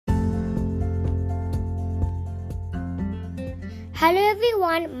Hello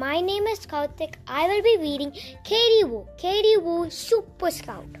everyone, my name is Kautik. I will be reading Katie Woo Super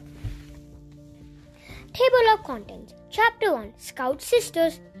Scout. Table of Contents. Chapter 1, Scout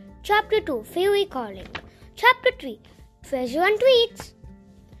Sisters. Chapter 2, Fairy Calling. Chapter 3, Treasure and Treats.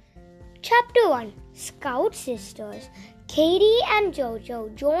 Chapter 1, Scout Sisters. Katie and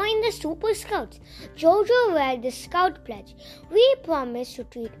Jojo joined the Super Scouts. Jojo read the Scout Pledge. We promise to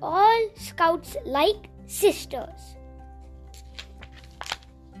treat all Scouts like sisters.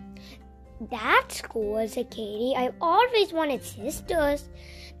 That's cool, said Katie. I've always wanted sisters.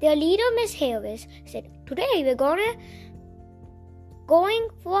 Their leader, Miss Harris, said, Today we're going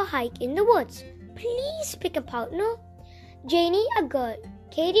for a hike in the woods. Please pick a partner. Janie, a girl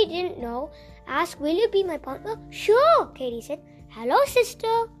Katie didn't know, asked, Will you be my partner? Sure, Katie said. Hello,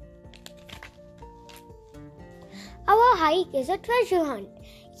 sister. Our hike is a treasure hunt.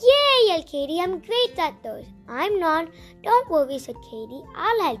 Yay, yelled Katie. I'm great at those. I'm not. Don't worry, said Katie.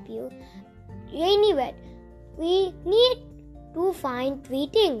 I'll help you. Janie read, We need to find 3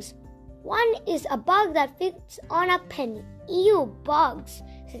 things. One is a bug that fits on a penny. Ew, bugs,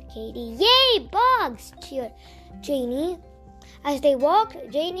 said Katie. Yay, bugs, cheered Janie. As they walked,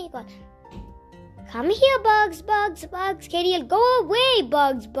 Janie got, Come here, bugs, bugs, bugs. Katie yelled, Go away,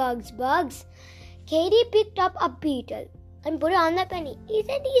 bugs, bugs, bugs. Katie picked up a beetle and put it on the penny.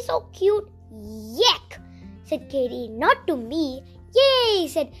 Isn't he so cute? Yuck, said Katie. Not to me. Yay,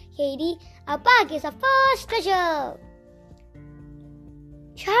 said Katie. A bug is our first treasure.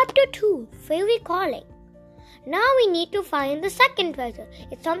 Chapter 2, Fairy Calling. Now we need to find the second treasure.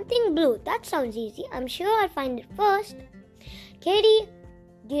 It's something blue. That sounds easy. I'm sure I'll find it first. Katie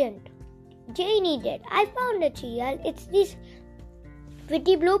didn't. Janie did. I found it, she yelled. It's these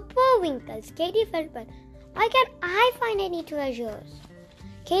pretty blue periwinkles. Katie felt bad. Why can't I find any treasures?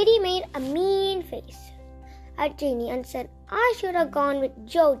 Katie made a mean face at Janie and said, I should have gone with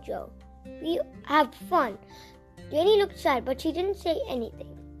Jojo. We have fun. Janie looked sad, but she didn't say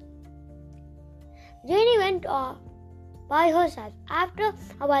anything. Janie went off by herself. After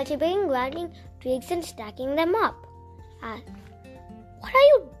a while, she began gathering twigs and stacking them up. What are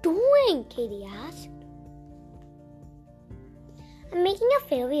you doing? Katie asked. I'm making a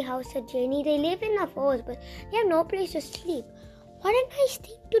fairy house, said Janie. They live in a forest, but they have no place to sleep. What a nice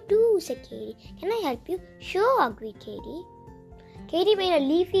thing to do, said Katie. Can I help you? Sure, agreed Katie. Katie made a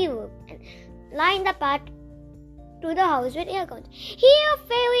leafy roof and lined the path to the house with air guns. Here,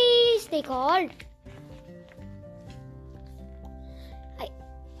 fairies, they called.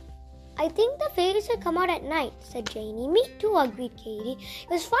 I think the fairies will come out at night, said Janie. Me too, agreed Katie. It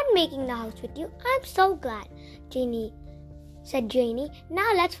was fun making the house with you. I'm so glad, said Janie.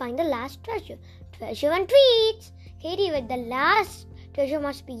 Now let's find the last treasure. Treasure and treats. Katie read, The last treasure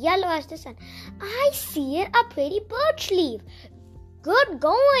must be yellow as the sun. I see it, a pretty birch leaf. Good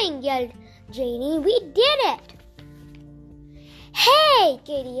going, yelled Janie. We did it. Hey,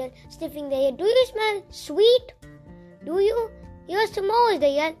 Katie yelled, sniffing their hair. Do you smell sweet? Do you? Here's some more,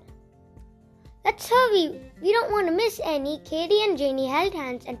 they yelled. Let's hurry. We don't want to miss any. Katie and Janie held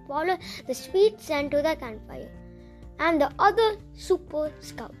hands and followed the sweet scent to the campfire and the other Super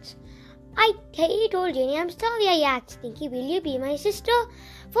Scouts. Katie told Janie, I'm sorry I asked Stinky. Will you be my sister?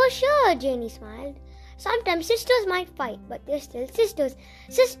 For sure, Janie smiled. Sometimes sisters might fight, but they're still sisters.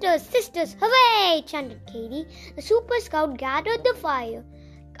 Sisters, sisters, hooray, chanted Katie. The Super Scout gathered the fire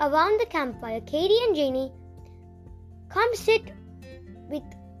around the campfire. Katie and Janie, come sit with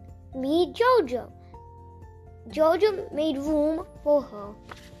me, Jojo. Jojo made room for her.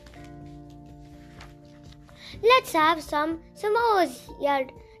 Let's have some s'mores,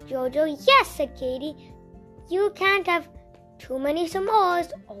 yelled Jojo. Yes, said Katie. You can't have too many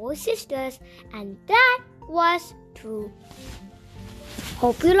s'mores or sisters, and that was true.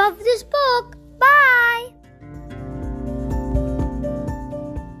 Hope you love this book.